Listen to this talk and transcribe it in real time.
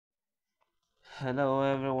Hello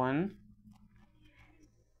everyone,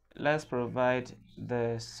 let's provide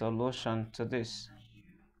the solution to this.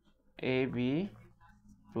 AB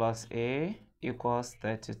plus A equals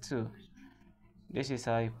 32. This is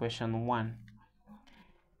our equation 1.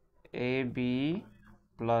 AB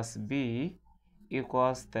plus B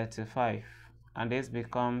equals 35, and this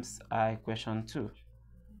becomes our equation 2.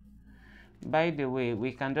 By the way,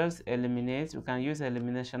 we can just eliminate, we can use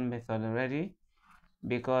elimination method already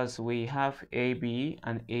because we have AB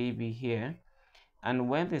and AB here. And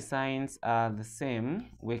when the signs are the same,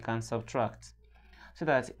 we can subtract. So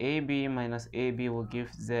that AB minus AB will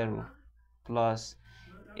give 0, plus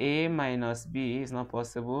A minus B is not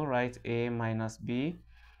possible, right? A minus B,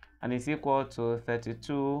 and it's equal to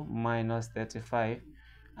 32 minus 35,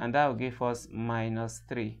 and that will give us minus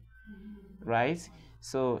 3, right?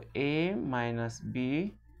 So A minus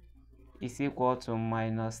B is equal to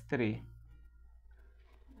minus 3.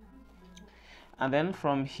 And then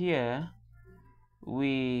from here,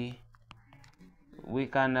 we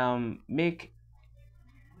can make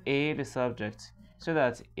A the subject, so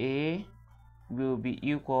that A will be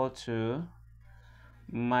equal to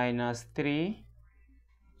minus 3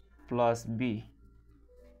 plus B.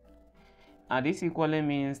 And this equally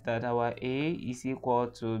means that our A is equal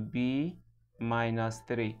to B minus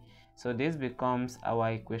 3. So this becomes our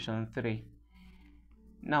equation 3.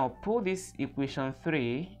 Now put this equation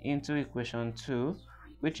 3 into equation 2,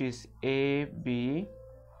 which is AB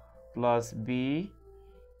plus B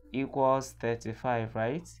equals 35,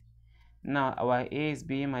 right? Now our A is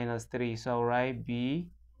B minus 3, so I'll write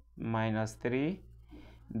B minus 3,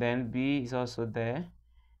 then B is also there,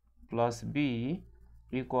 plus B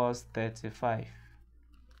equals 35.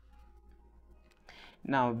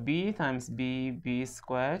 Now B times B, B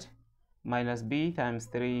squared, minus B times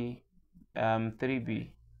 3, 3B.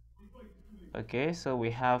 Okay, so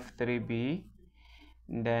we have 3B,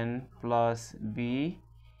 then plus B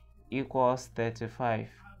equals 35.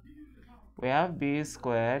 We have B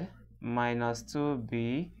squared minus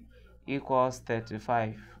 2B equals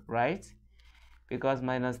 35, right? Because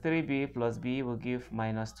minus 3B plus B will give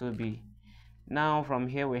minus 2B. Now from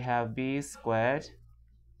here we have B squared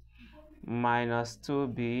minus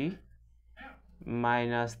 2B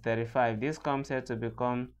minus 35. This comes here to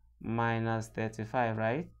become minus 35,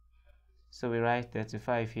 right? So we write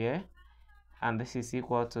 35 here, and this is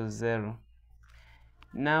equal to 0.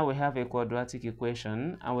 Now we have a quadratic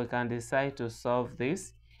equation, and we can decide to solve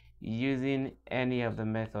this using any of the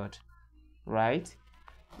method, right?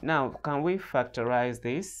 Now, can we factorize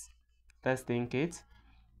this? Let's think it.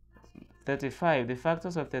 35, the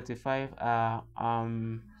factors of 35 are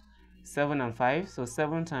 7 and 5, so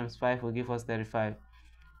 7 times 5 will give us 35.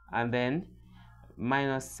 And then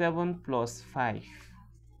minus 7 plus 5.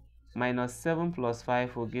 Minus 7 plus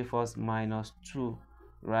 5 will give us minus 2,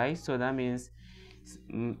 right? So that means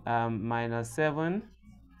minus 7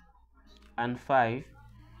 and 5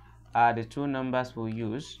 are the two numbers we'll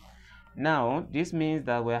use. Now, this means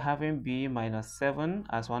that we're having B minus 7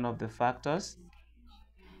 as one of the factors.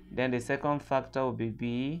 Then the second factor will be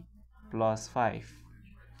B plus 5.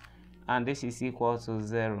 And this is equal to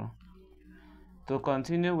 0. To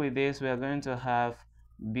continue with this, we are going to have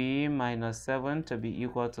B minus 7 to be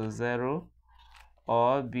equal to 0,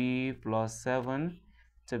 or B plus 7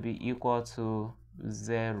 to be equal to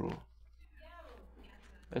 0.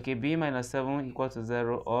 Okay, B minus 7 equal to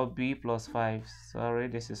 0, or B plus 5. Sorry,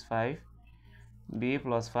 this is 5. B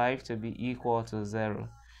plus 5 to be equal to 0.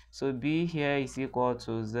 So B here is equal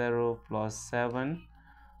to 0 plus 7,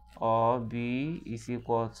 or B is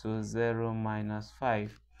equal to 0 minus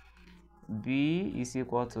 5. B is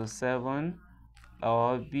equal to 7,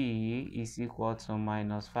 or B is equal to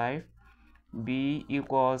minus 5. B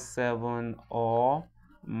equals 7 or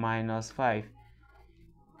minus 5.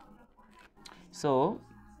 So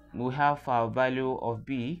we have our value of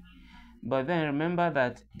B, but then remember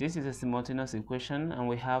that this is a simultaneous equation and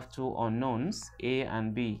we have two unknowns, A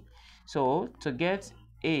and B. So to get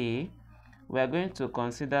A, we are going to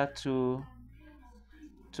consider two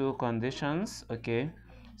conditions. Okay,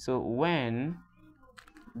 so when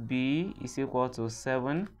B is equal to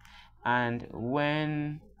 7 and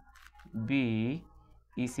when B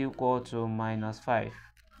is equal to minus 5,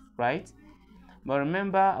 right? But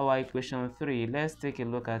remember our equation 3. Let's take a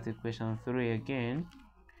look at equation 3 again.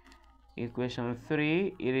 Equation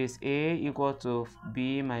 3, it is A equal to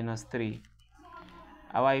B minus 3.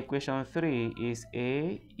 Our equation 3 is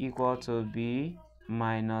A equal to B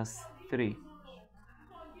minus 3.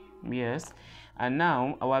 Yes. And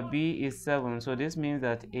now our B is 7. So this means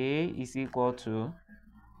that A is equal to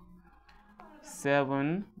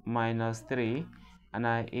 7 minus 3. and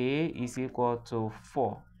our a is equal to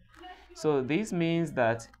 4. So this means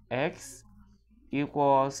that x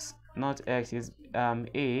equals, not x, is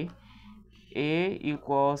a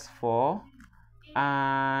equals 4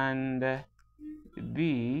 and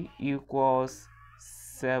b equals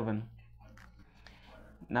 7.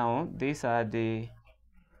 Now these are the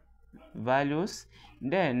values.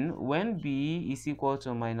 Then when b is equal to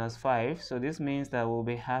 -5, so this means that we'll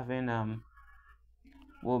be having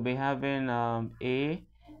a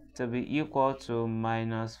to be equal to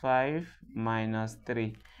 -5 minus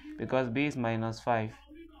 3, because b is -5.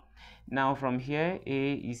 Now from here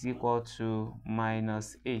a is equal to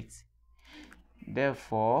 -8.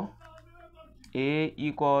 Therefore a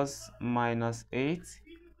equals -8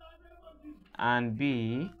 and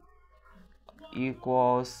b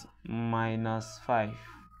equals -5.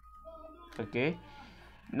 Okay,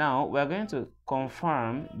 now we're going to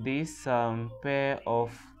confirm this pair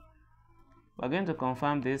of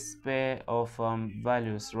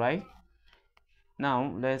values, right?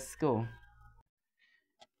 Now let's go.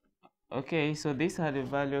 Okay, so these are the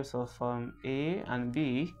values of a and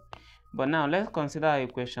b, but now let's consider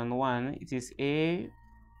equation 1. It is a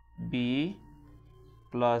b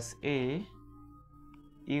plus a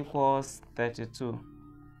equals 32.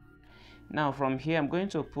 Now from here I'm going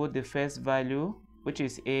to put the first value, which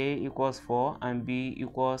is a equals 4 and b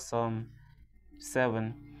equals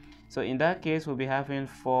 7. So in that case we'll be having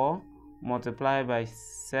 4 multiplied by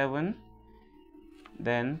 7,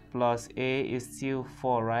 then plus a is still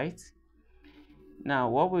 4, right? Now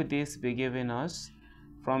what will this be giving us?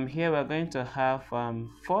 From here we're going to have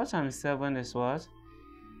 4 times 7 is what?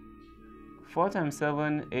 4 times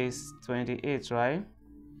 7 is 28, right?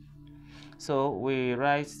 So we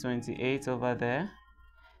write 28 over there,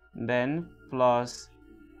 then plus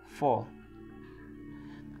 4.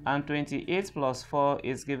 And 28 plus 4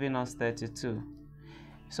 is giving us 32.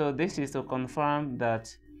 So this is to confirm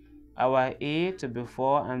that our a to be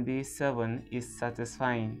 4 and b 7 is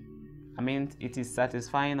satisfying. I mean, it is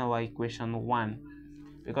satisfying our equation 1.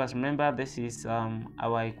 Because remember, this is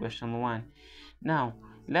our equation 1. Now,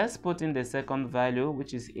 let's put in the second value,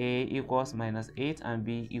 which is a equals -8 and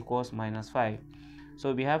b equals -5. So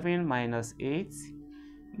we'll be having -8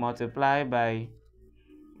 multiplied by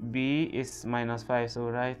b is -5. So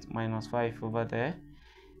write -5 over there.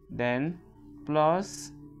 Then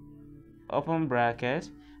plus, open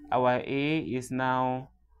bracket, our a is now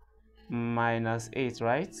 -8,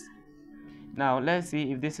 right? Now let's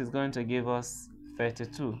see if this is going to give us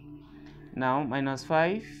 32. Now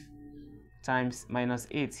 -5 times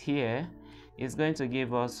 -8 here is going to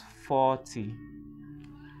give us 40.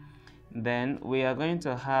 Then we are going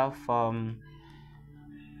to have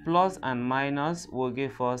plus and minus will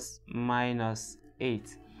give us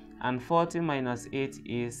 -8, and 40 minus 8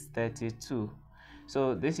 is 32.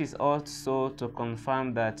 So this is also to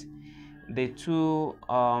confirm that the two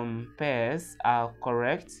pairs are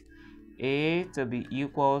correct. A to be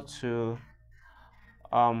equal to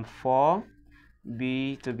 4,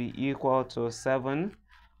 b to be equal to 7,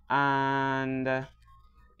 and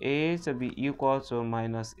a to be equal to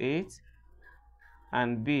 -8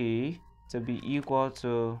 and b to be equal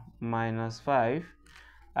to -5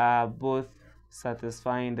 are both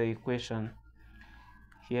satisfying the equation.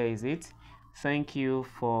 Here is it. Thank you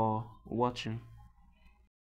for watching.